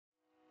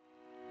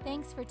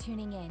Thanks for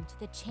tuning in to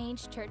the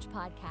Change Church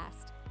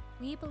podcast.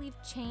 We believe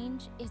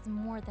change is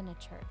more than a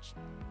church,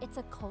 it's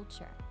a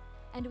culture.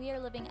 And we are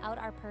living out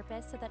our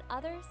purpose so that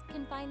others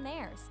can find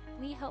theirs.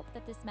 We hope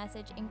that this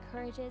message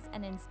encourages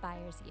and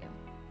inspires you.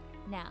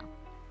 Now,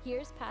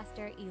 here's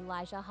Pastor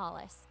Elijah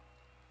Hollis.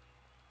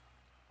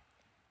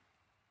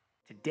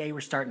 Today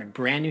we're starting a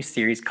brand new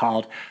series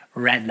called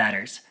Red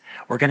Letters.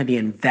 We're going to be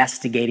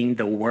investigating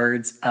the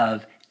words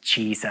of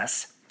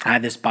Jesus. I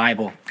have this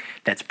Bible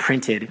that's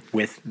printed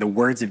with the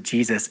words of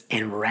Jesus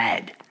in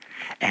red.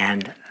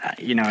 And,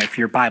 if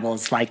your Bible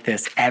is like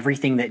this,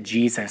 everything that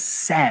Jesus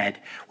said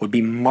would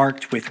be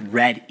marked with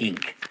red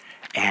ink.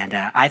 And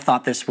I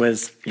thought this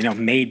was,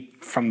 made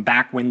from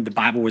back when the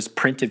Bible was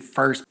printed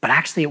first. But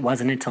actually, it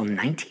wasn't until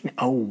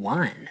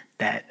 1901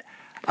 that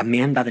a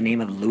man by the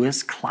name of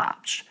Louis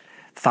Klotz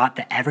thought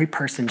that every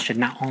person should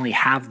not only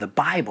have the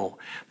Bible,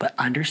 but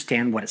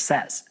understand what it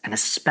says, and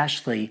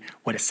especially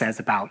what it says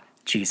about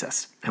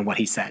Jesus and what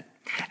he said.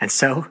 And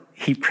so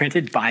he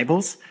printed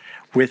Bibles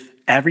with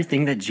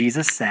everything that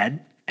Jesus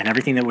said and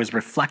everything that was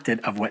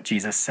reflected of what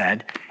Jesus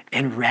said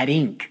in red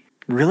ink,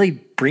 really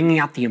bringing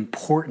out the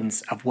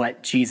importance of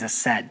what Jesus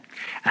said.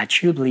 And I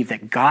truly believe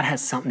that God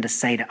has something to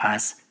say to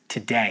us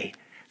today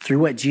through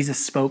what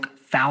Jesus spoke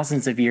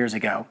thousands of years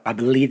ago. I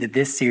believe that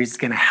this series is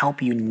going to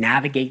help you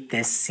navigate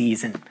this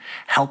season,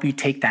 help you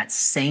take that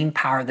same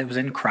power that was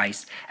in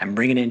Christ and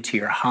bring it into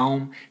your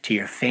home, to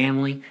your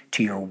family,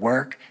 to your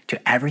work,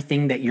 to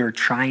everything that you're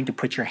trying to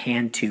put your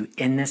hand to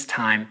in this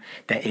time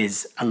that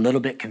is a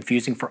little bit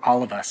confusing for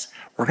all of us.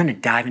 We're going to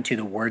dive into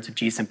the words of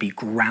Jesus and be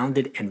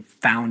grounded and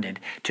founded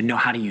to know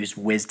how to use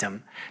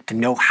wisdom, to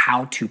know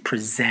how to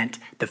present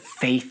the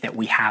faith that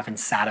we have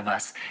inside of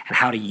us and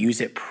how to use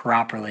it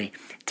properly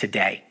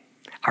today.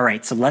 All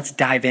right, so let's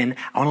dive in.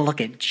 I want to look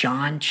at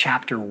John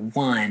chapter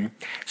 1,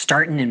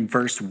 starting in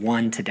verse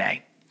 1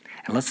 today.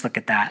 And let's look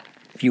at that.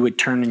 If you would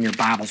turn in your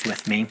Bibles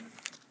with me.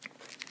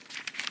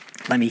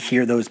 Let me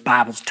hear those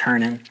Bibles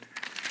turning.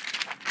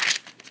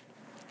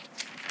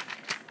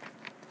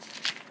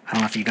 I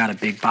don't know if you got a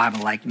big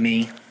Bible like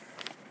me,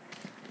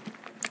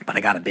 but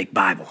I got a big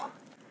Bible.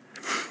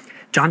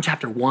 John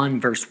chapter 1,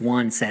 verse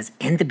 1 says,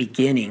 "In the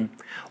beginning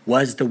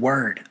was the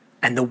Word,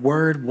 and the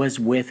Word was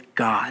with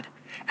God,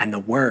 and the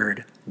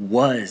Word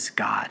was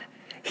God.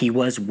 He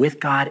was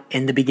with God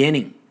in the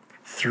beginning.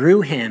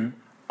 Through him,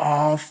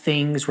 all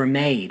things were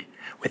made.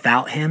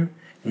 Without him,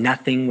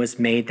 nothing was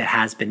made that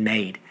has been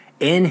made.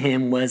 In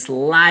him was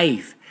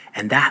life,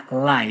 and that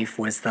life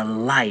was the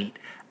light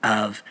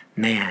of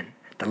man.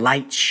 The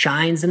light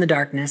shines in the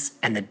darkness,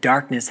 and the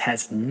darkness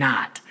has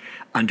not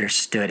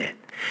understood it."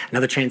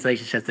 Another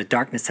translation says, "The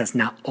darkness has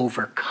not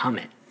overcome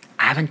it."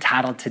 I've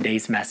entitled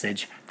today's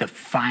message, "The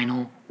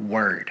Final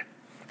Word."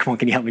 Come on,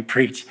 can you help me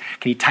preach?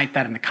 Can you type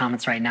that in the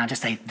comments right now?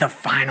 Just say, "The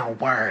final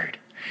word."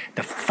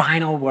 The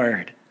final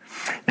word.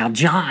 Now,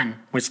 John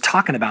was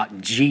talking about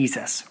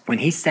Jesus. When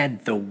he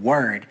said the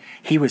Word,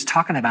 he was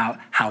talking about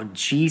how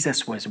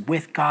Jesus was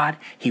with God.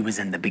 He was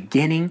in the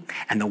beginning,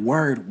 and the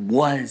Word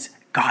was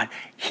God.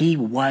 He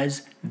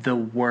was the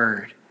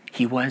Word.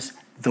 He was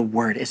the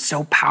Word. It's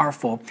so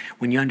powerful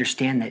when you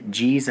understand that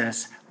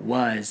Jesus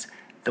was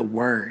the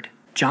Word.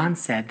 John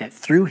said that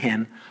through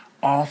him,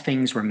 all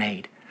things were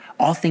made.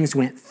 All things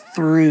went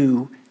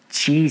through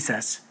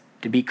Jesus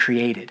to be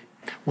created.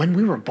 When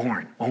we were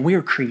born, when we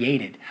were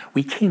created,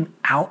 we came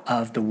out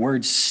of the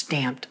word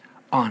stamped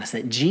on us,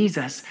 that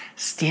Jesus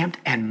stamped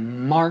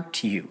and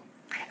marked you.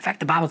 In fact,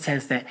 the Bible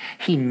says that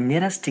he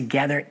knit us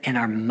together in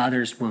our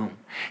mother's womb.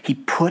 He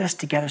put us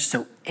together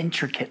so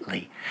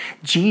intricately.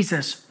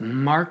 Jesus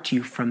marked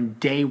you from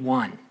day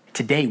one.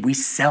 Today, we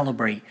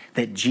celebrate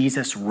that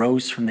Jesus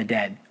rose from the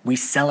dead. We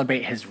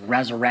celebrate his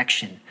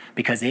resurrection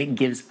because it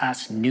gives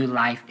us new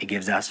life. It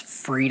gives us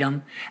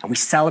freedom, and we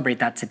celebrate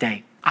that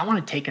today. I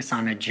want to take us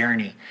on a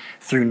journey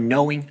through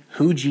knowing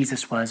who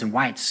Jesus was and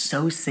why it's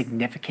so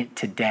significant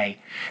today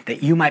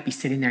that you might be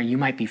sitting there, you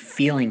might be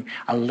feeling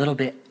a little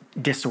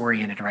bit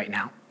disoriented right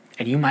now,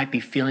 and you might be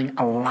feeling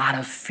a lot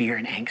of fear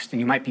and angst, and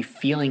you might be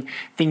feeling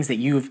things that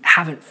you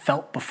haven't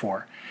felt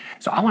before.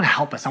 So I want to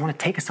help us. I want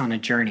to take us on a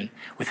journey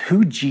with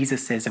who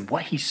Jesus is and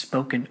what he's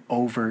spoken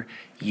over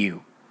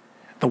you.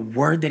 The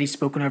word that he's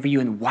spoken over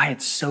you and why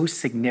it's so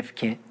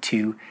significant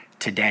to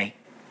today.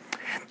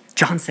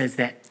 John says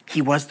that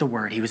he was the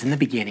Word. He was in the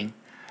beginning,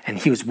 and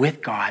he was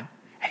with God,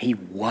 and he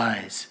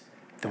was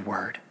the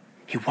Word.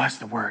 He was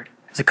the Word.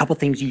 There's a couple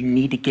things you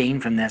need to gain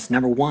from this.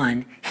 Number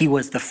one, he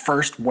was the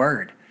first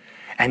Word,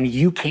 and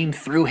you came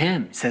through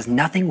him. It says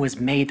nothing was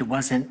made that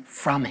wasn't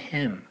from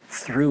him,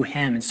 through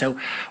him. And so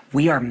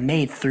we are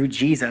made through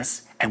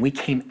Jesus, and we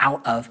came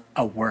out of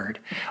a word.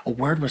 A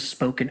word was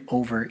spoken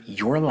over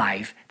your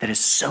life that is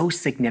so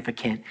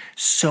significant,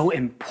 so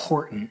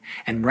important.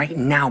 And right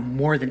now,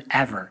 more than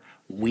ever,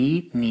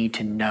 we need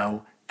to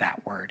know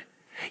that word.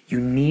 You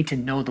need to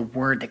know the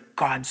word that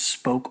God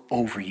spoke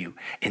over you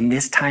in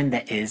this time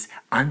that is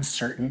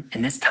uncertain,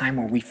 in this time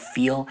where we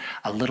feel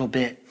a little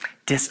bit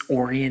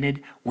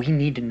disoriented. We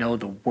need to know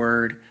the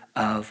word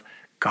of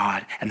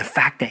God and the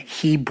fact that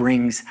he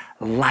brings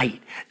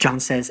light. John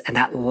says, and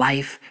that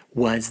life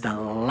was the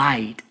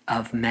light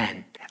of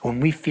men. When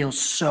we feel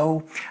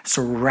so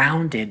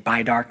surrounded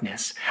by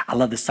darkness, I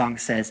love the song that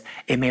says,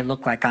 it may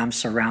look like I'm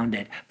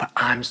surrounded, but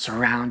I'm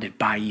surrounded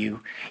by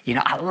you. You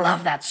know, I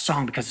love that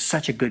song because it's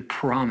such a good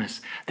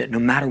promise that no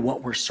matter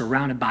what we're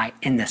surrounded by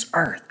in this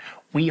earth,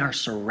 we are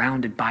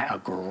surrounded by a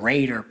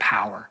greater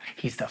power.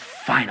 He's the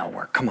final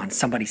word. Come on,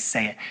 somebody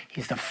say it.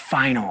 He's the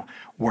final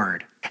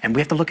word. And we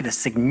have to look at the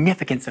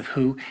significance of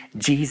who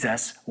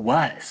Jesus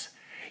was.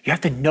 You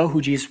have to know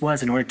who Jesus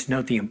was in order to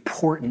know the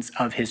importance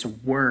of his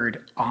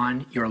word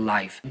on your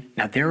life.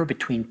 Now, there are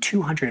between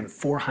 200 and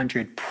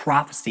 400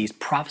 prophecies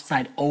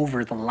prophesied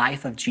over the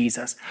life of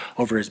Jesus,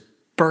 over his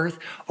birth,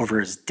 over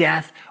his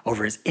death,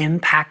 over his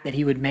impact that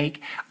he would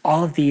make.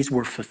 All of these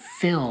were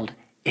fulfilled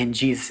in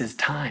Jesus'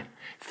 time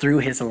through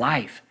his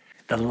life.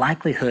 The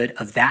likelihood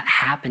of that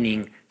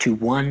happening to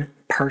one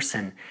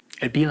person,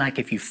 it'd be like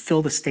if you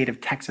fill the state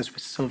of Texas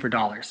with silver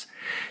dollars,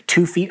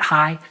 2 feet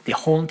high, the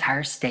whole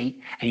entire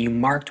state, and you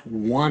marked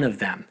one of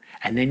them.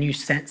 And then you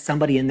sent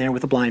somebody in there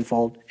with a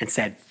blindfold and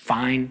said,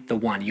 find the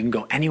one. You can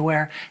go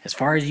anywhere as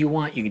far as you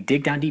want. You can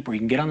dig down deeper. You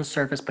can get on the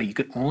surface, but you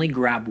could only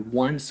grab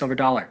one silver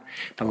dollar.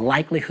 The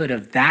likelihood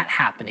of that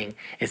happening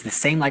is the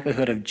same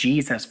likelihood of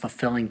Jesus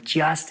fulfilling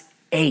just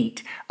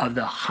 8 of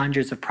the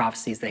hundreds of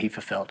prophecies that he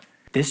fulfilled.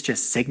 This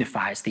just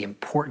signifies the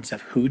importance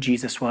of who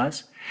Jesus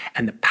was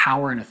and the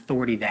power and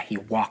authority that he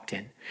walked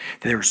in.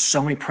 There were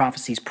so many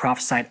prophecies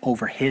prophesied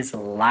over his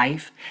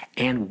life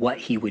and what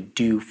he would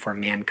do for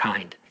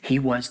mankind. He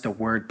was the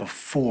Word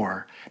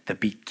before the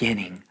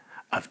beginning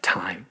of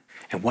time.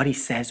 And what he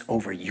says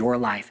over your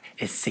life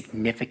is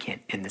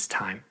significant in this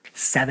time.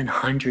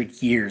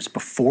 700 years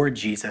before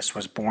Jesus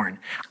was born,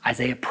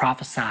 Isaiah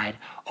prophesied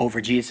over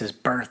Jesus'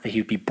 birth that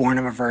he would be born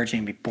of a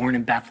virgin, be born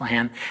in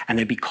Bethlehem, and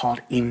they'd be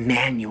called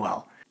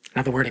Emmanuel.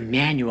 Now, the word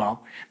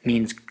Emmanuel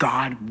means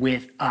God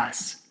with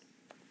us.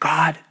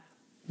 God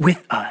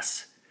with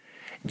us.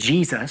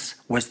 Jesus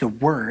was the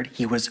Word.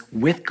 He was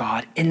with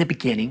God in the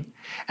beginning,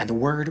 and the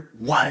Word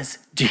was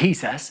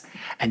Jesus.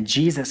 And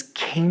Jesus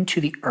came to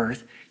the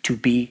earth to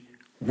be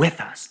with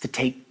us, to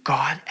take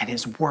God and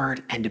his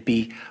Word and to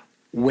be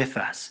with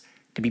us,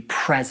 to be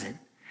present.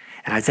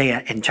 And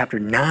Isaiah in chapter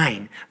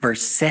 9,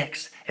 verse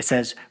 6, it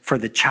says, for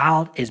the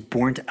child is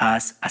born to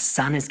us, a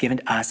son is given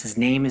to us. His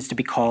name is to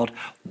be called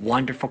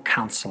Wonderful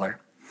Counselor,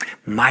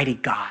 Mighty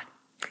God,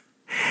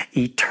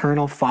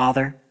 Eternal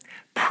Father,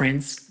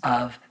 Prince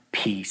of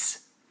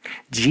Peace.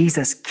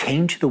 Jesus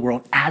came to the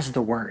world as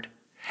the Word.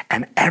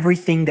 And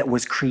everything that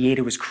was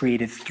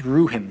created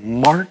through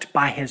him, marked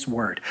by his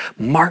word,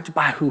 marked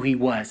by who he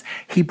was.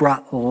 He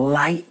brought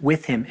light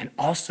with him, and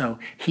also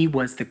he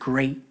was the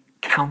great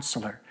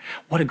counselor.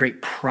 What a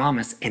great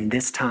promise in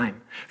this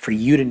time for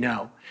you to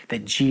know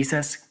that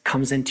Jesus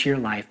comes into your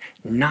life,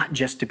 not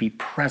just to be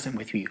present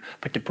with you,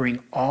 but to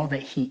bring all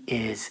that he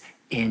is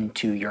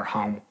into your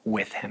home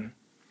with him.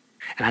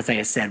 And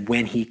Isaiah said,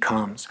 when he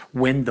comes,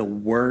 when the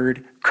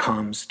Word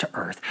comes to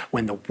earth,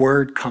 when the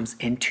Word comes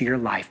into your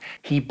life,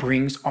 he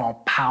brings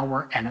all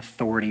power and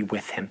authority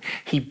with him.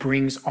 He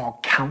brings all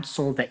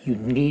counsel that you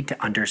need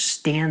to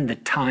understand the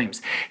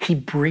times. He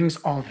brings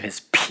all of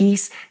his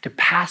peace to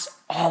pass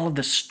all of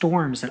the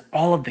storms and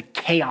all of the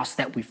chaos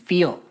that we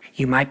feel.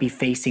 You might be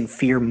facing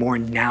fear more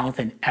now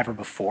than ever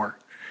before.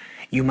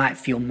 You might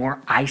feel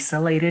more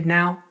isolated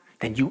now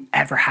than you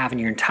ever have in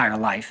your entire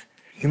life.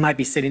 You might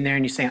be sitting there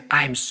and you're saying,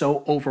 I am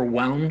so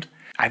overwhelmed.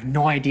 I have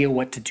no idea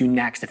what to do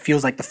next. It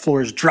feels like the floor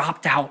has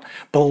dropped out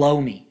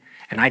below me,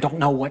 and I don't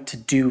know what to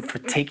do for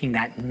taking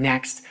that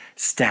next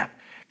step.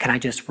 Can I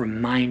just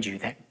remind you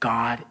that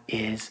God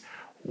is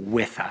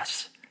with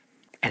us?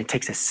 And it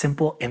takes a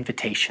simple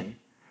invitation.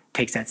 It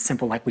takes that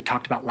simple, like we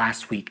talked about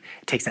last week,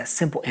 it takes that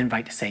simple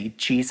invite to say,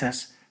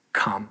 Jesus,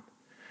 come.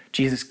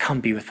 Jesus,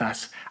 come be with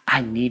us.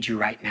 I need you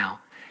right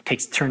now. It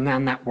takes turn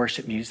down that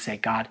worship music, say,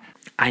 God,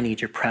 I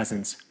need your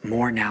presence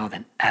more now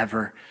than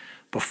ever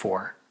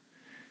before.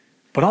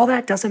 But all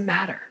that doesn't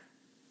matter.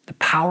 The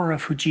power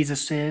of who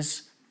Jesus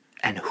is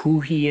and who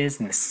he is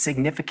and the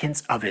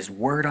significance of his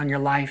word on your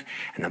life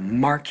and the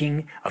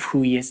marking of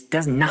who he is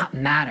does not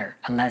matter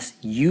unless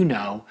you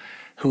know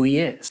who he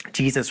is.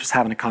 Jesus was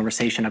having a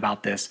conversation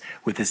about this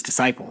with his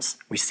disciples.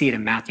 We see it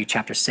in Matthew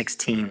chapter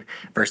 16,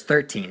 verse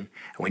 13.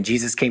 When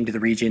Jesus came to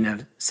the region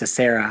of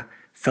Caesarea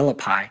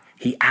Philippi,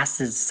 he asked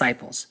his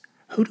disciples,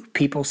 who do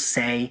people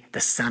say the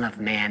Son of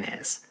Man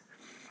is?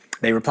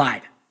 They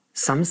replied,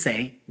 some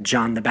say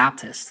John the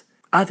Baptist,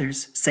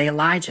 others say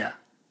Elijah,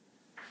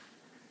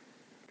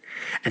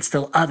 and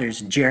still others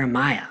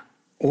Jeremiah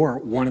or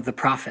one of the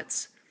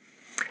prophets.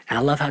 And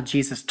I love how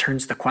Jesus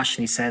turns the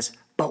question. He says,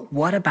 but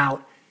what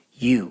about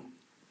you?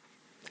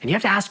 And you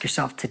have to ask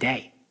yourself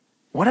today,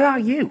 what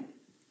about you?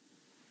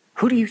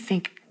 Who do you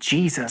think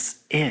Jesus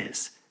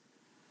is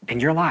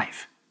in your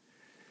life?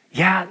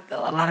 Yeah,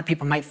 a lot of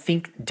people might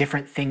think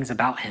different things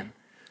about him,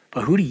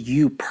 but who do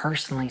you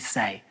personally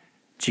say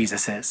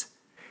Jesus is?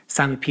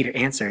 Simon Peter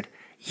answered,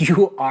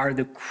 you are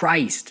the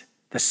Christ,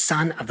 the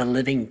Son of the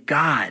living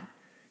God.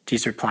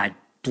 Jesus replied,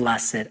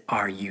 "Blessed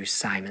are you,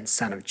 Simon,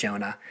 son of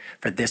Jonah,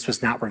 for this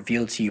was not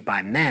revealed to you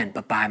by men,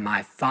 but by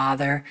my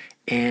Father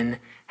in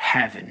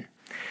heaven."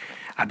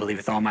 I believe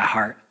with all my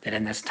heart that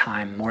in this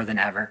time, more than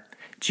ever,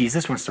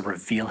 Jesus wants to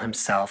reveal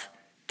himself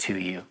to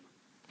you.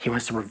 He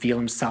wants to reveal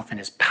himself in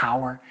his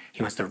power.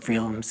 He wants to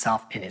reveal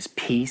himself in his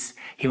peace.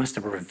 He wants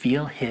to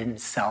reveal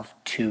himself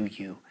to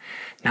you,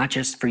 not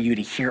just for you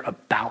to hear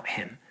about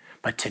him,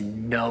 but to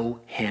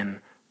know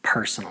him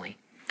personally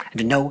and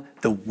to know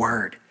the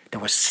word that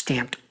was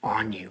stamped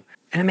on you.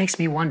 And it makes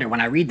me wonder,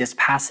 when I read this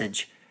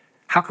passage,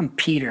 how come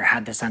Peter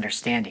had this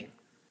understanding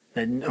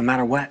that no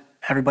matter what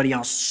everybody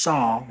else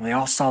saw, they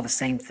all saw the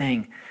same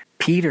thing?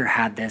 Peter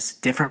had this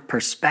different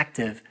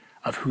perspective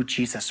of who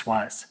Jesus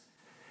was.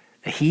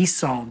 That he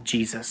saw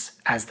Jesus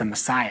as the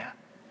Messiah.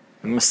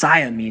 The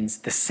Messiah means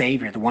the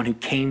Savior, the one who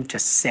came to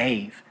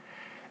save.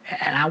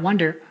 And I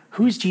wonder,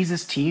 who's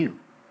Jesus to you?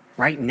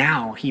 Right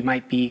now, he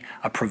might be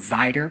a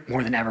provider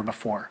more than ever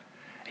before.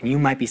 And you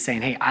might be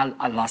saying, hey,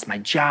 I lost my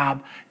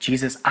job.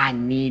 Jesus, I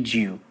need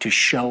you to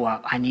show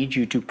up. I need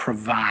you to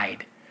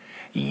provide.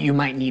 You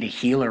might need a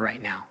healer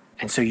right now.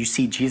 And so you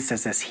see Jesus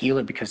as this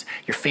healer because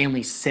your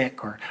family's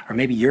sick or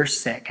maybe you're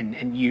sick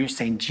and you're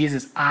saying,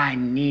 Jesus, I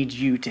need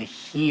you to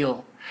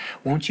heal.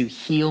 Won't you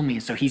heal me?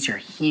 And so he's your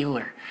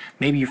healer.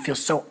 Maybe you feel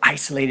so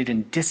isolated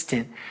and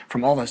distant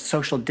from all the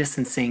social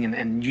distancing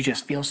and you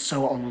just feel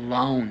so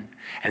alone.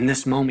 And in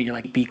this moment, you're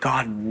like, be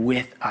God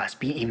with us.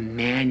 Be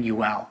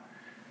Emmanuel.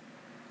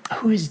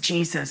 Who is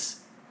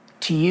Jesus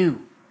to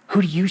you?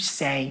 Who do you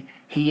say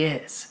he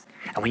is?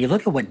 And when you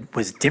look at what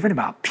was different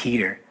about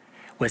Peter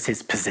was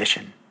his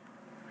position.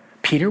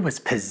 Peter was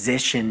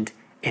positioned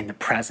in the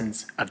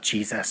presence of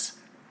Jesus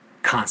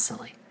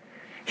constantly.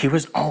 He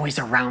was always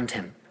around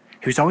him.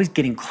 He was always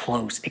getting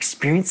close,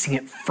 experiencing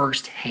it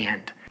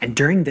firsthand. And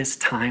during this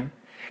time,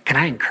 can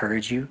I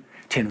encourage you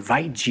to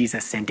invite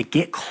Jesus in, to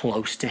get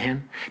close to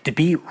him, to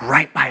be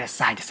right by his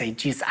side, to say,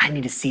 Jesus, I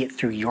need to see it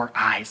through your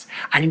eyes.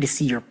 I need to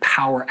see your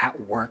power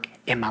at work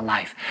in my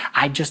life.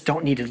 I just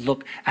don't need to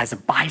look as a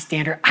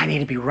bystander. I need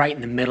to be right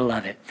in the middle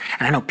of it.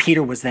 And I know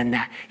Peter was then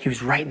that. He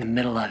was right in the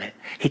middle of it.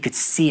 He could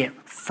see it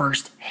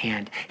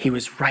firsthand. He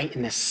was right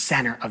in the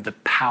center of the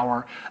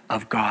power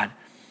of God.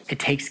 It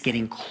takes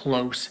getting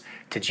close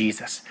to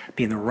Jesus,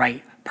 being the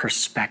right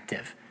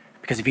perspective.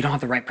 Because if you don't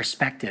have the right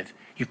perspective,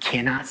 you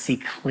cannot see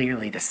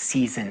clearly the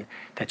season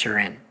that you're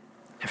in.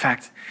 In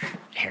fact,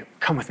 here,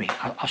 come with me.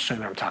 I'll show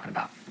you what I'm talking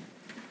about.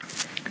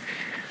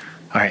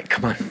 All right,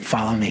 come on,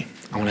 follow me.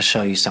 I want to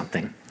show you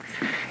something.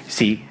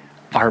 See,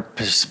 our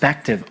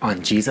perspective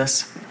on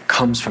Jesus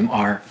comes from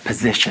our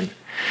position.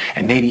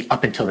 And maybe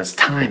up until this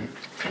time,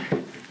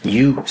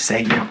 you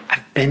say,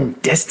 I've been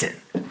distant.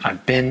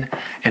 I've been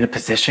in a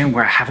position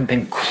where I haven't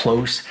been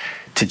close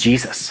to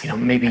Jesus.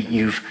 Maybe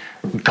you've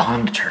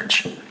gone to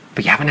church,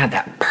 but you haven't had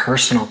that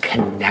personal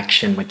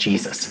connection with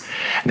Jesus.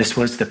 And this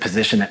was the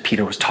position that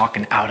Peter was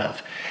talking out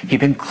of. He'd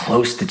been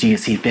close to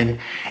Jesus. He'd been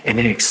in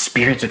an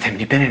experience with him.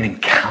 He'd been in an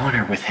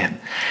encounter with him.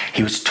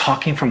 He was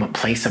talking from a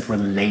place of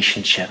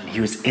relationship. He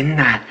was in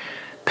that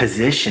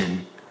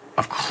position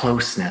of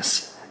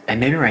closeness. And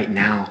maybe right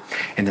now,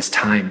 in this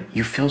time,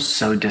 you feel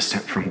so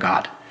distant from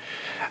God.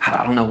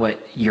 I don't know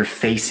what you're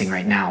facing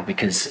right now,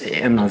 because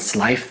in this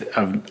life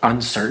of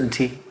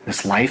uncertainty,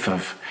 this life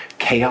of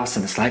chaos,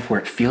 and this life where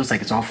it feels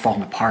like it's all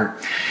falling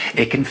apart,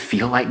 it can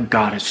feel like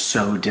God is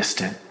so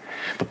distant.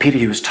 But Peter,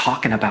 he was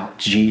talking about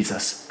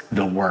Jesus,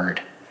 the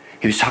Word.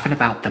 He was talking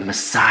about the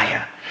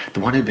Messiah, the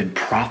one who had been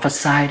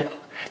prophesied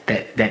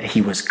that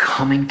he was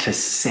coming to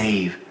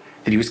save,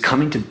 that he was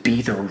coming to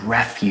be the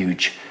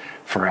refuge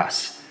for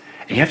us.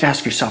 And you have to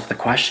ask yourself the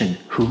question,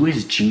 who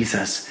is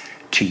Jesus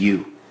to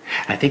you?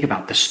 And I think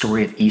about the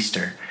story of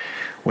Easter,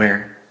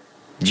 where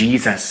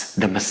Jesus,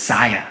 the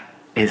Messiah,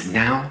 is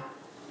now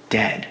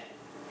dead,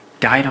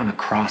 died on a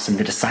cross, and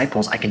the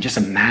disciples, I can just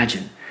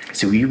imagine.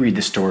 So we read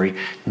the story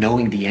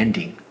knowing the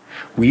ending.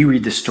 We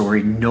read the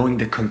story knowing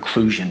the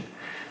conclusion,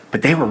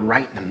 but they were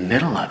right in the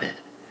middle of it.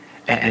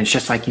 And it's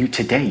just like you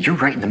today, you're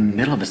right in the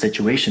middle of a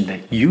situation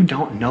that you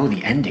don't know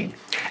the ending.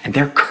 And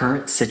their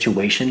current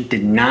situation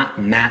did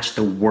not match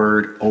the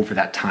word over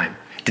that time.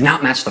 Did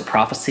not match the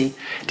prophecy,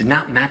 did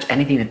not match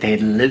anything that they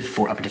had lived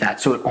for up to that.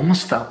 So it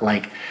almost felt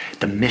like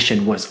the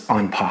mission was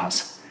on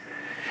pause.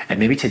 And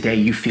maybe today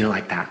you feel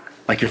like that,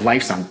 like your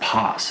life's on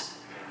pause.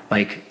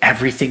 Like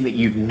everything that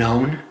you've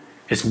known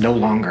is no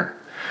longer.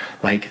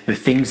 Like the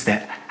things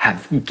that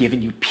have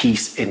given you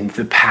peace in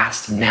the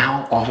past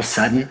now all of a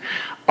sudden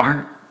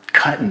aren't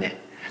cutting it.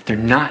 They're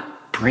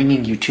not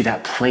bringing you to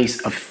that place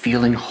of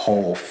feeling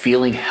whole,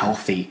 feeling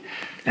healthy.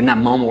 In that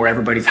moment where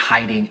everybody's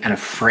hiding and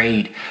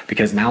afraid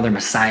because now their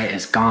Messiah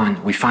is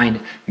gone, we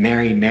find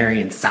Mary,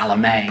 and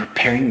Salome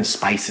preparing the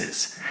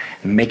spices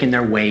and making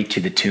their way to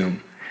the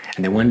tomb.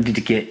 And they wanted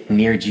to get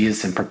near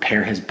Jesus and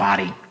prepare his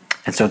body.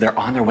 And so they're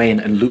on their way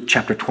in Luke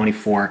chapter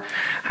 24.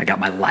 I got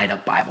my light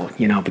up Bible,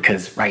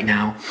 because right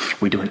now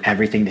we're doing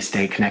everything to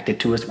stay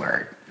connected to his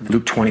word.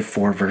 Luke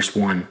 24 verse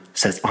 1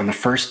 says, on the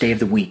first day of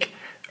the week,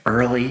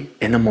 Early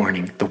in the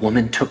morning, the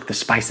woman took the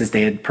spices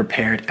they had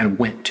prepared and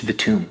went to the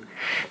tomb.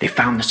 They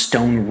found the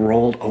stone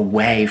rolled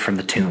away from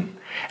the tomb.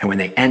 And when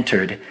they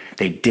entered,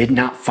 they did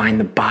not find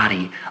the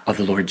body of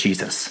the Lord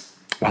Jesus.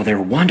 While they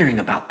were wondering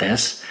about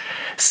this,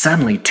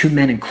 suddenly 2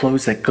 men in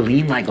clothes that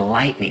gleamed like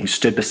lightning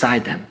stood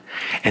beside them.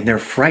 In their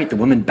fright, the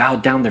women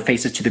bowed down their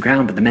faces to the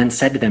ground, but the men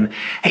said to them,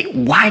 "Hey,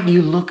 why do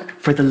you look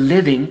for the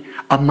living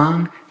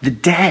among the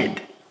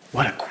dead?"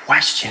 What a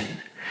question.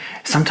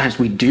 Sometimes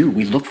we do.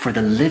 We look for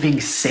the living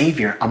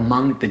Savior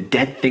among the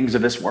dead things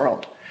of this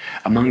world,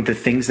 among the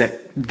things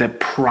that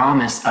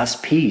promise us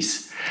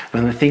peace,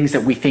 among the things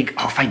that we think,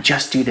 oh, if I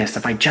just do this,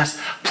 if I just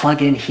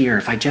plug in here,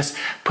 if I just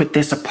put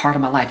this a part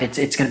of my life,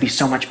 it's going to be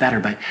so much better.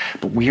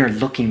 But we are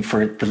looking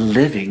for the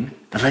living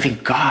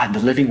God, the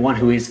living one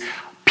who is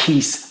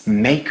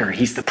peacemaker.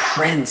 He's the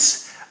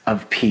Prince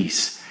of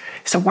Peace.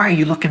 So why are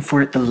you looking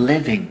for the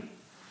living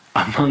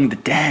among the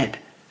dead?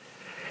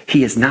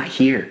 He is not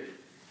here.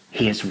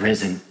 He is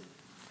risen.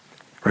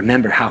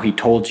 Remember how he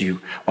told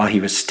you while he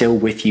was still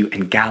with you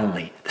in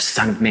Galilee, the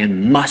Son of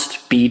Man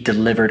must be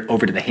delivered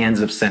over to the hands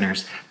of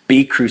sinners,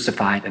 be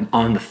crucified, and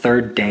on the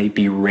third day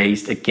be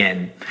raised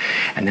again.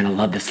 And then I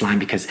love this line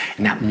because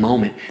in that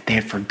moment, they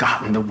had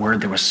forgotten the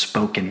word that was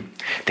spoken.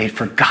 They had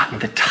forgotten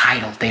the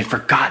title. They had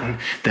forgotten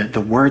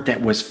the word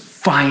that was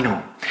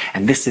final.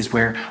 And this is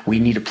where we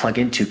need to plug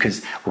into,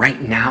 because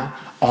right now,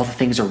 all the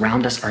things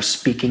around us are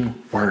speaking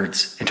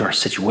words into our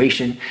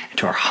situation,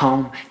 into our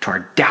home, to our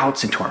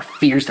doubts, into our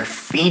fears. They're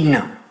feeding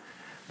them.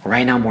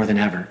 Right now, more than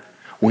ever,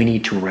 we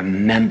need to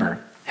remember.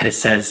 And it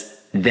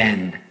says,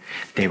 then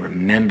they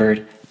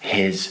remembered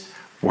his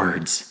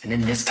words. And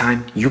in this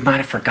time, you might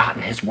have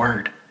forgotten his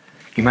word.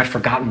 You might have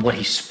forgotten what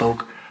he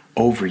spoke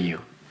over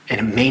you. And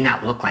it may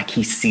not look like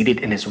he's seated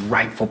in his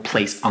rightful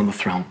place on the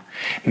throne.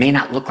 It may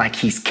not look like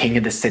he's king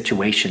of the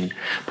situation.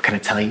 But can I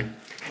tell you,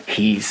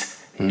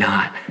 he's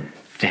not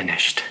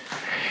finished.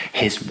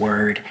 His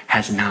word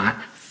has not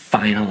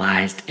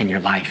finalized in your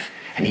life.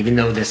 And even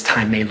though this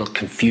time may look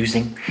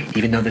confusing,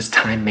 even though this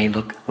time may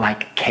look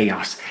like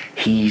chaos,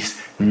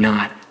 he's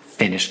not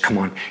finished. Come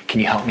on, can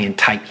you help me and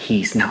type,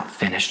 he's not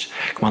finished?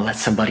 Come on, let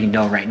somebody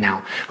know right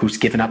now who's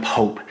given up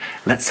hope.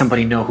 Let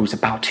somebody know who's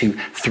about to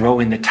throw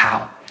in the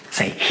towel.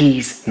 Say,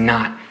 he's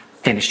not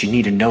finished. You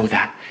need to know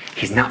that.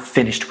 He's not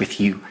finished with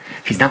you.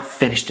 He's not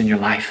finished in your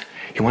life.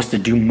 He wants to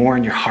do more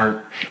in your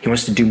heart. He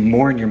wants to do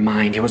more in your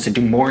mind. He wants to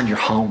do more in your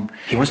home.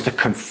 He wants to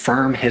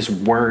confirm his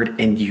word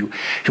in you.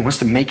 He wants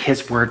to make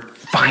his word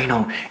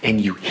final in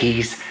you.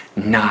 He's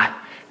not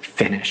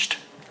finished.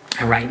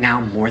 And right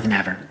now, more than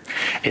ever,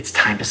 it's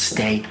time to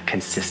stay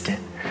consistent,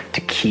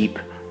 to keep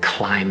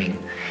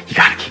climbing. You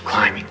got to keep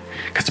climbing,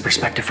 because the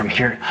perspective from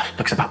here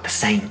looks about the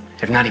same,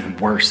 if not even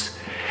worse.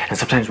 And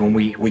sometimes when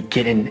we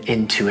get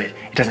into it,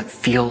 it doesn't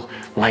feel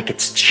like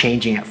it's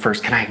changing at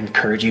first. Can I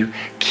encourage you?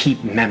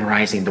 Keep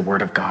memorizing the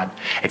word of God.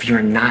 If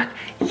you're not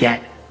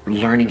yet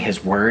learning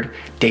his word,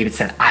 David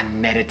said, I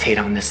meditate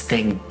on this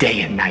thing day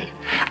and night.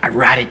 I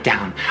write it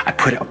down. I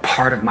put it a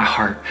part of my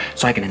heart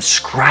so I can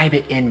inscribe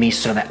it in me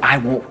so that I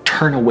won't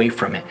turn away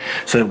from it.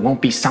 So it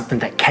won't be something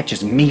that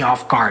catches me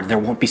off guard. There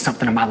won't be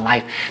something in my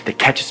life that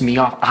catches me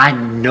off. I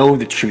know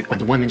the truth. When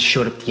the women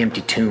showed up at the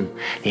empty tomb,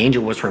 the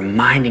angel was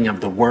reminding of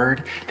the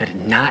word that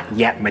had not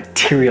yet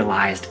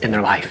materialized in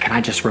their life. Can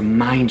I just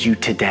remind you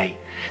today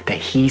that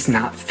he's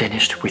not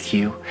finished with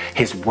you?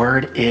 His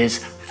word is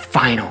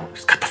final.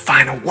 He's got the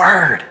final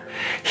word.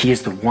 He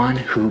is the one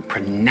who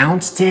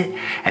pronounced it,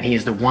 and he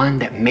is the one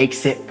that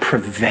makes it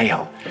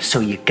prevail.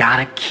 So you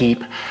gotta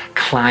keep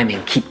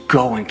climbing, keep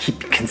going, keep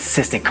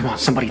consistent. Come on,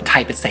 somebody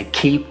type it, say,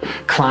 keep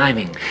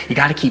climbing. You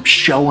gotta keep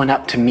showing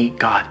up to meet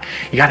God.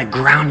 You gotta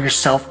ground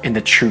yourself in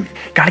the truth.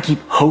 You gotta keep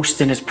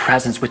hosting his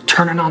presence with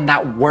turning on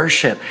that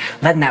worship,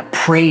 letting that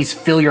praise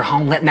fill your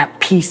home, letting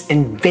that peace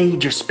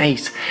invade your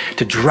space,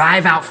 to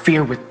drive out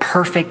fear with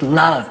perfect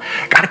love.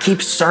 You gotta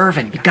keep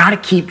serving. You gotta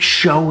keep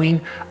showing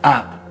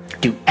up.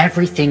 Do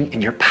everything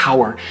in your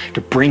power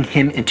to bring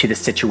him into the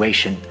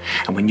situation.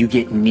 And when you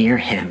get near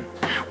him,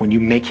 when you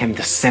make him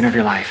the center of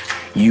your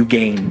life, you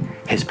gain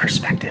his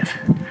perspective.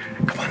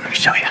 Come on, let me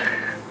show you.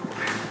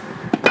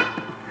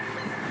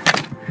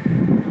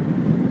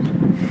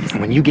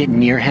 And when you get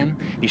near him,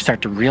 you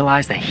start to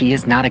realize that he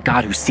is not a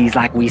God who sees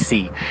like we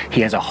see.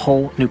 He has a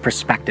whole new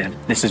perspective.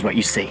 This is what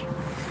you see.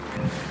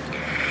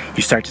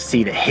 You start to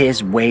see that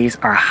his ways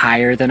are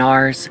higher than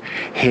ours.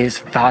 His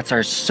thoughts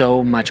are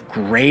so much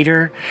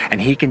greater, and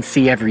he can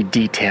see every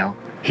detail.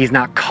 He's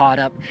not caught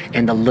up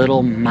in the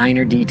little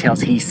minor details.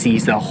 He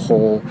sees the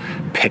whole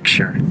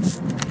picture.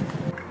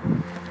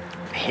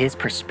 His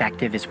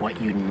perspective is what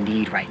you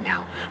need right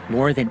now.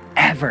 More than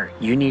ever,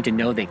 you need to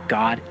know that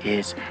God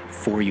is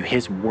for you.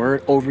 His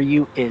word over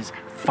you is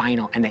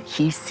final, and that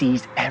he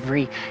sees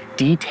every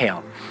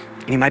detail.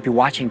 And you might be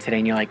watching today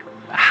and you're like,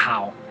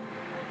 how?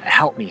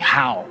 Help me,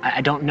 how?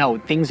 I don't know.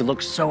 Things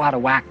look so out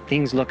of whack.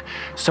 Things look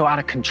so out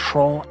of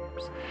control.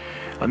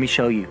 Let me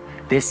show you.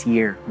 This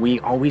year, we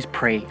always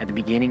pray at the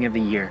beginning of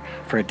the year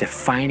for a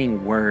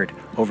defining word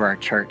over our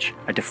church,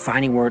 a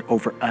defining word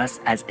over us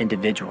as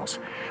individuals.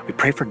 We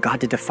pray for God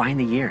to define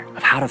the year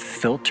of how to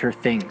filter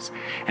things.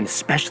 And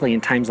especially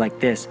in times like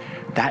this,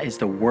 that is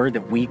the word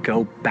that we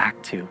go back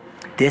to.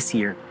 This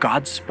year,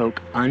 God spoke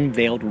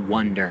unveiled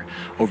wonder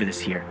over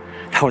this year.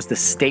 That was the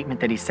statement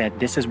that he said,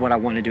 this is what I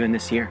want to do in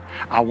this year.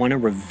 I want to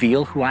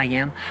reveal who I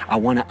am. I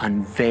want to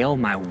unveil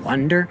my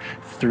wonder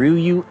through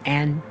you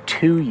and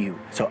to you.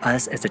 So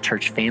us as a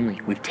church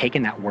family, we've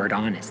taken that word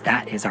on as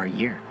that is our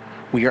year.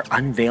 We are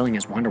unveiling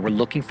his wonder. We're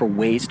looking for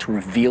ways to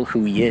reveal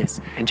who he is.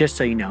 And just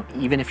so you know,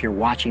 even if you're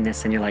watching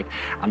this and you're like,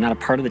 I'm not a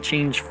part of the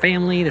Change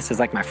family, this is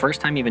like my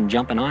first time even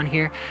jumping on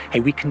here,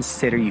 hey, we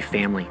consider you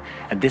family.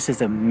 And this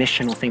is a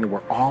missional thing that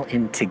we're all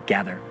in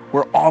together.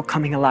 We're all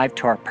coming alive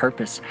to our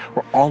purpose.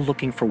 We're all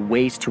looking for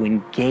ways to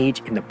engage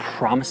in the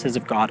promises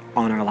of God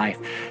on our life.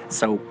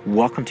 So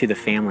welcome to the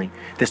family.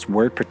 This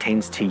word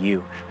pertains to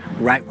you.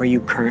 Right where you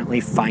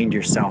currently find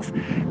yourself,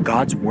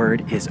 God's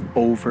word is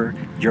over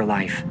your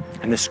life.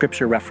 And the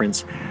scripture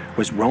reference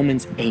was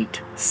Romans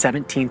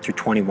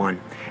 8:17-21.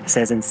 It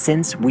says, and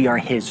since we are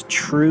his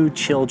true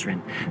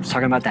children, it's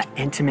talking about that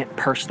intimate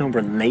personal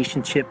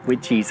relationship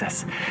with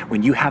Jesus.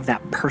 When you have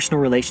that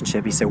personal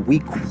relationship, he said, we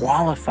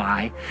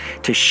qualify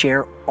to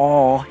share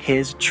all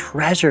his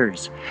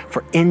treasures.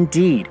 For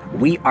indeed,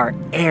 we are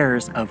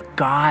heirs of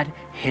God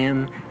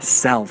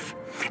himself.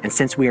 And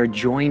since we are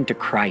joined to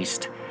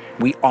Christ,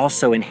 we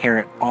also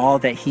inherit all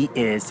that he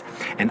is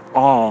and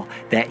all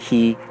that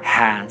he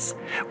has.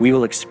 We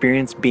will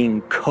experience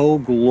being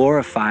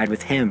co-glorified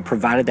with him,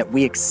 provided that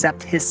we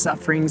accept his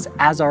sufferings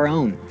as our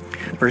own.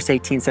 Verse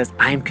 18 says,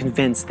 I am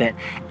convinced that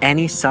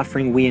any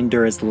suffering we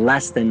endure is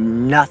less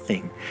than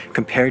nothing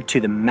compared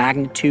to the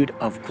magnitude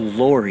of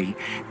glory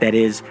that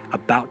is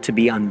about to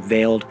be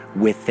unveiled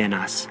within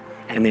us.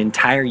 And the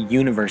entire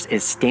universe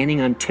is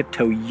standing on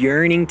tiptoe,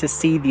 yearning to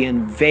see the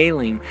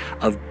unveiling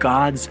of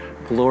God's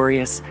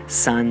glorious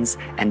sons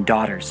and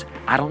daughters.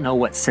 I don't know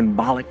what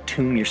symbolic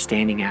tomb you're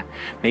standing at.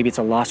 Maybe it's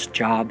a lost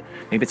job.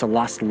 Maybe it's a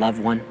lost loved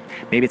one.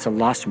 Maybe it's a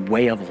lost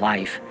way of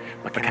life.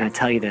 But can I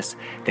tell you this,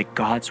 that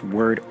God's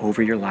word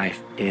over your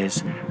life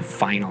is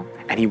final.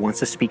 And he wants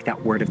to speak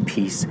that word of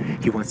peace.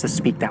 He wants to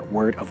speak that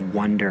word of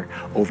wonder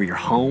over your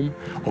home,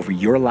 over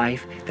your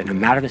life, that no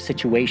matter the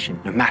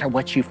situation, no matter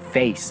what you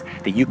face,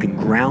 that you can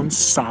ground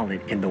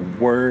solid in the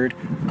word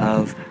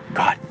of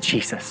God,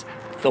 Jesus,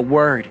 the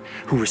word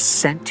who was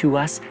sent to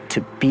us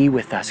to be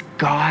with us,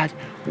 God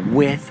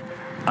with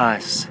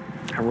us.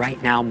 And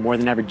right now, more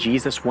than ever,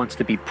 Jesus wants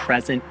to be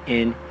present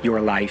in your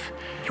life.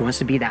 He wants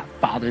to be that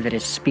father that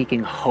is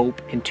speaking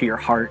hope into your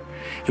heart.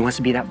 He wants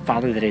to be that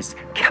father that is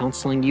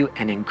counseling you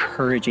and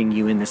encouraging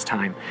you in this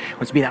time. He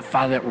wants to be that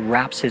father that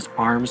wraps his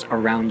arms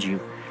around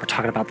you. We're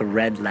talking about the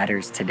red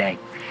letters today.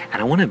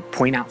 And I want to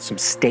point out some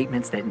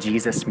statements that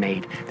Jesus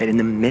made that in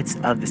the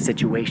midst of the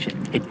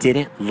situation, it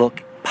didn't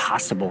look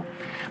possible.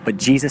 But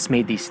Jesus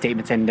made these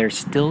statements and they're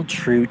still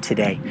true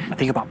today. I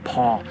think about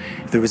Paul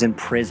that was in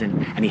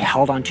prison and he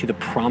held on to the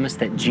promise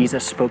that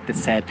Jesus spoke that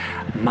said,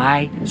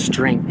 my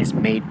strength is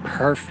made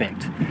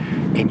perfect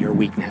in your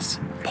weakness.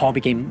 Paul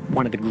became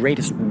one of the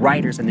greatest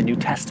writers in the New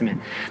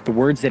Testament. The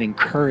words that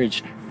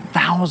encouraged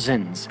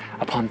thousands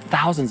upon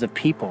thousands of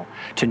people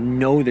to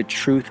know the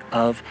truth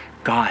of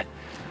God.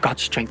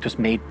 God's strength was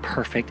made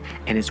perfect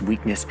in his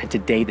weakness, and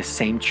today the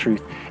same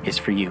truth is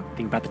for you.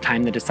 Think about the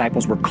time the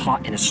disciples were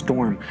caught in a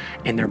storm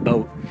in their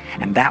boat,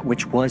 and that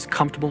which was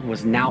comfortable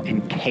was now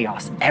in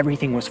chaos.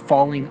 Everything was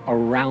falling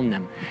around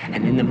them,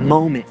 and in the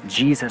moment,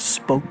 Jesus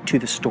spoke to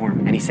the storm,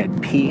 and he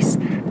said, peace,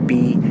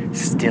 be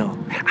still.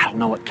 I don't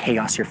know what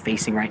chaos you're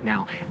facing right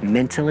now,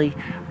 mentally,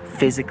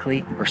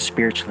 physically, or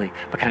spiritually,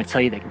 but can I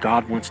tell you that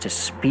God wants to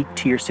speak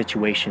to your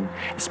situation,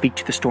 speak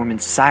to the storm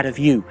inside of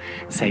you,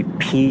 say,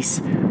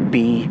 peace,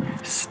 be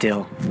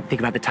still.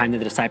 Think about the time that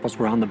the disciples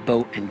were on the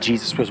boat and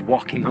Jesus was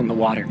walking on the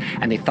water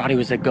and they thought he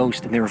was a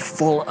ghost and they were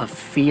full of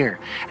fear.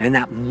 And in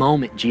that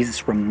moment,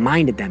 Jesus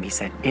reminded them, he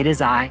said, it is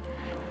I,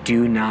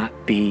 do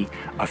not be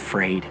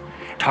afraid.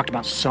 Talked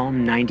about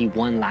Psalm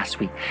 91 last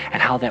week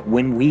and how that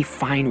when we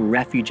find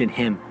refuge in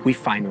him, we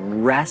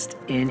find rest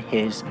in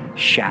his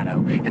shadow,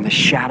 in the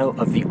shadow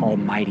of the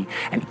Almighty.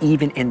 And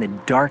even in the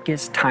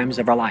darkest times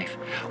of our life,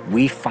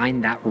 we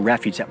find that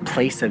refuge, that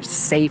place of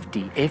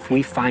safety, if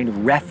we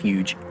find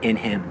refuge in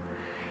him.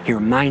 He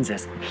reminds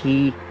us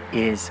he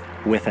is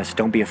with us.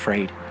 Don't be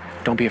afraid.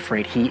 Don't be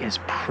afraid. He is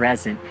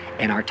present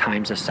in our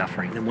times of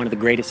suffering. And one of the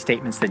greatest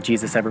statements that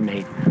Jesus ever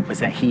made was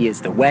that he is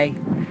the way,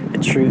 the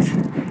truth,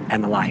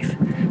 and the life.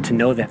 To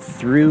know that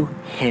through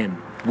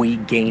him, we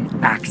gain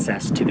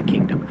access to the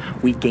kingdom.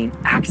 We gain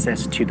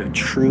access to the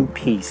true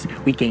peace.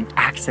 We gain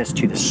access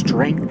to the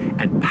strength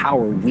and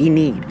power we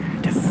need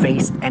to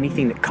face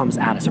anything that comes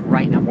at us.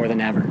 Right now, more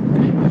than ever,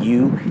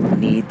 you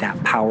need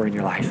that power in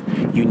your life.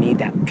 You need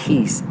that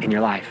peace in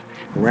your life.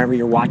 Wherever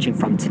you're watching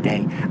from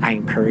today, I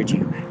encourage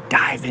you,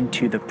 dive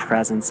into the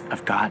presence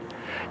of God.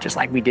 Just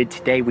like we did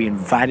today, we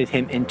invited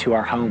him into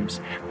our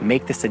homes.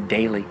 Make this a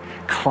daily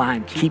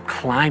climb. Keep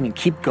climbing,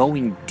 keep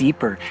going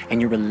deeper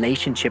in your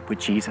relationship with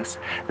Jesus.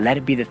 Let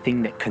it be the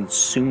thing that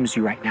consumes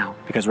you right now,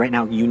 because right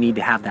now you need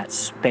to have that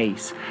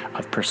space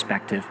of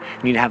perspective.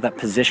 You need to have that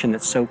position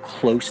that's so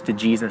close to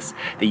Jesus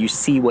that you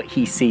see what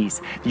he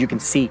sees. That you can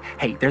see,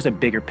 hey, there's a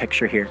bigger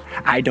picture here.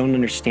 I don't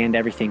understand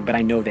everything, but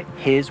I know that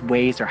his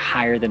ways are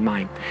higher than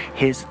mine.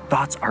 His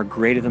thoughts are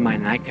greater than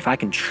mine. And if I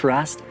can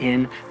trust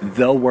in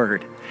the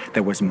word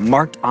that was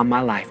marked on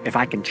my life, if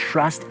I can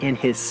trust in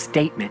his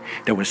statement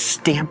that was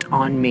stamped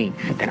on me,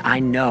 then I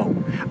know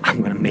I'm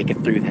going to make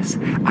it through this.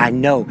 I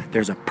know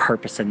there's a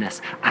purpose in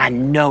this. I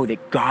know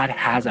that God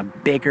has a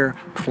bigger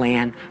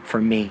plan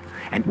for me.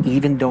 And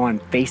even though I'm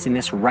facing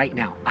this right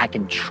now, I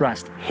can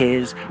trust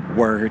his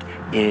word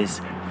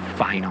is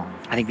final.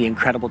 I think the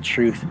incredible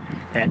truth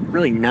that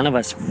really none of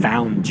us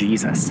found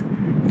Jesus.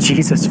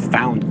 Jesus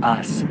found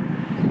us.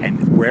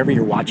 And wherever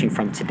you're watching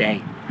from today,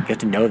 you have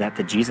to know that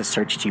Jesus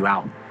searched you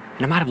out.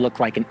 And it might have looked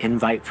like an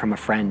invite from a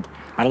friend.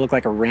 It might have looked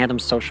like a random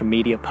social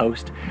media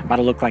post. It might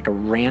have looked like a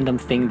random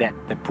thing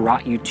that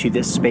brought you to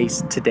this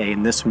space today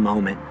in this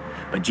moment.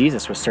 But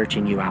Jesus was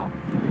searching you out.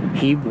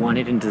 He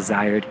wanted and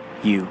desired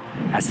you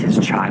as his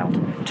child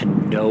to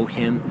know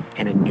him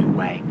in a new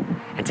way.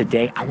 And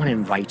today I want to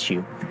invite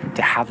you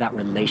to have that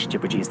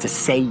relationship with Jesus, to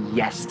say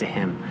yes to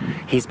him.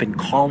 He's been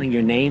calling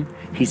your name.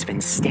 He's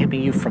been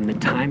stamping you from the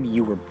time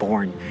you were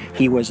born.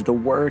 He was the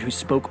word who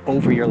spoke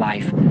over your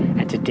life.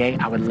 And today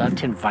I would love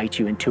to invite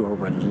you into a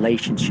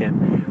relationship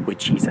with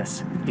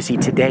Jesus. You see,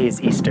 today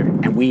is Easter,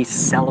 and we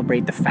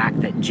celebrate the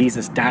fact that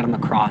Jesus died on the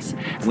cross.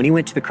 And when he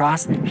went to the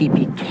cross, he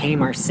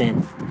became our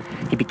sin.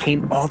 He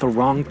became all the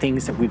wrong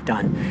things that we've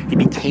done. He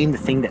became the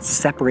thing that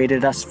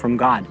separated us from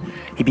God.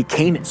 He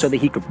became it so that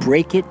he could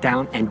break it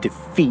down and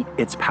defeat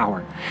its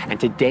power. And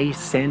today,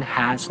 sin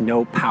has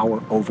no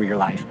power over your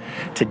life.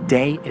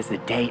 Today is the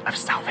day of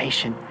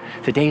salvation.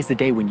 Today is the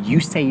day when you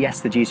say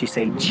yes to Jesus. You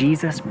say,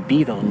 Jesus,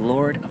 be the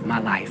Lord of my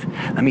life.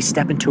 Let me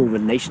step into a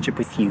relationship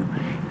with you.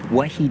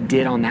 What he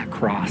did on that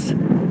cross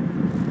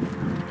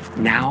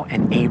now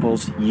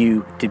enables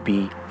you to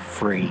be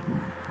free.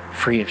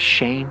 Free of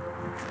shame,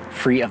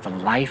 free of the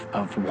life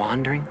of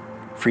wandering,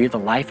 free of the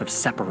life of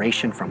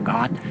separation from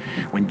God.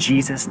 When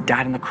Jesus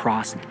died on the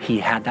cross, he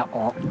had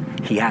all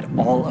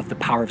of the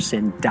power of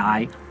sin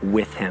die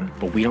with him.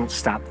 But we don't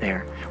stop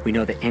there. We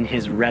know that in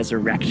his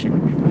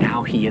resurrection,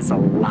 now he is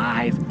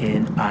alive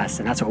in us.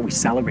 And that's what we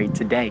celebrate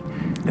today.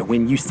 That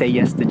when you say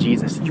yes to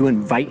Jesus, you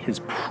invite his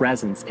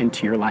presence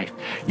into your life.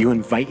 You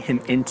invite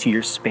him into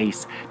your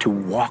space to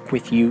walk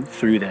with you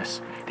through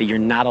this, that you're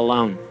not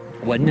alone.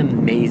 What an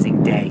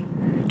amazing day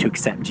to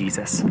accept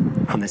Jesus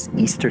on this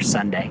Easter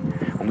Sunday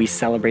when we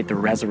celebrate the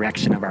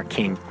resurrection of our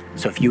King.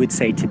 So if you would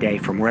say today,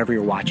 from wherever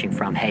you're watching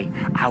from, hey,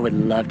 I would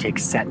love to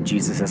accept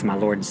Jesus as my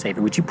Lord and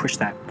Savior, would you push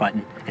that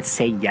button and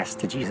say yes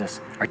to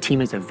Jesus? Our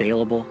team is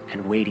available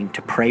and waiting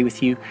to pray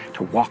with you,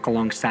 to walk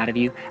alongside of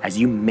you as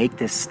you make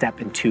this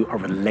step into a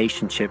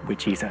relationship with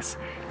Jesus,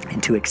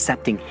 into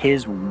accepting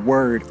his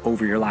word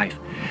over your life.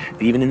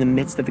 Even in the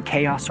midst of the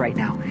chaos right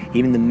now,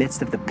 even in the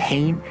midst of the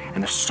pain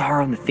and the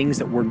sorrow and the things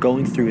that we're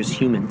going through as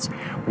humans,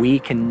 we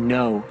can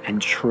know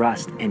and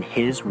trust in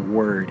his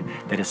word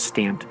that is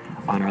stamped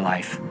on our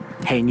life.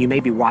 Hey, and you may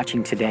be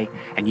watching today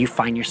and you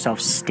find yourself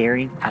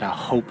staring at a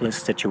hopeless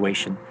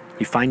situation.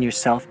 You find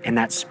yourself in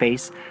that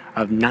space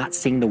of not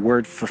seeing the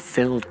word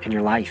fulfilled in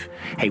your life.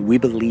 Hey, we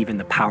believe in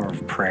the power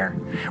of prayer.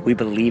 We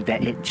believe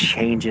that it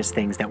changes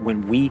things, that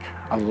when we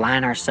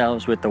align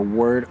ourselves with the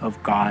word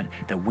of God,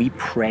 that we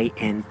pray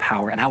in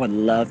power. And I would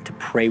love to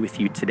pray with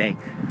you today.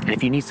 And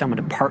if you need someone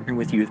to partner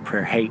with you with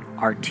prayer, hey,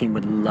 our team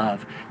would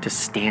love to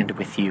stand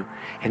with you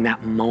in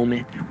that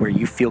moment where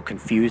you feel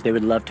confused. They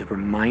would love to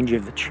remind you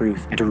of the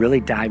truth and to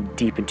really dive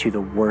deep into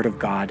the word of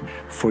God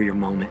for your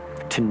moment.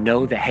 To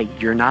know that, hey,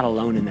 you're not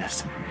alone in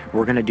this.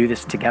 We're going to do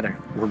this together.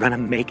 We're going to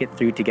make it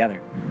through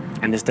together.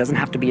 And this doesn't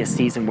have to be a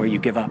season where you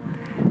give up.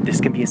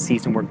 This can be a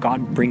season where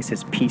God brings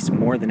his peace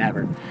more than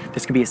ever.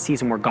 This can be a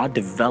season where God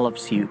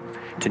develops you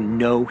to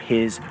know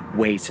his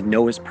ways, to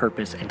know his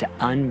purpose, and to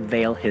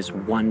unveil his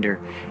wonder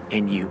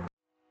in you.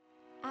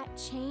 At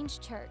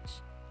Change Church,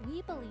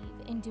 we believe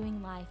in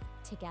doing life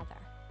together.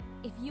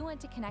 If you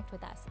want to connect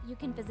with us, you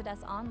can visit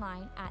us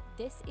online at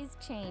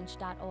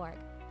thisischange.org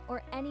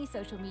or any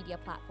social media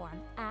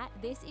platform at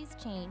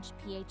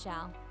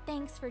thisischangephl.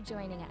 Thanks for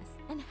joining us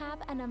and have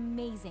an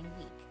amazing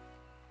week.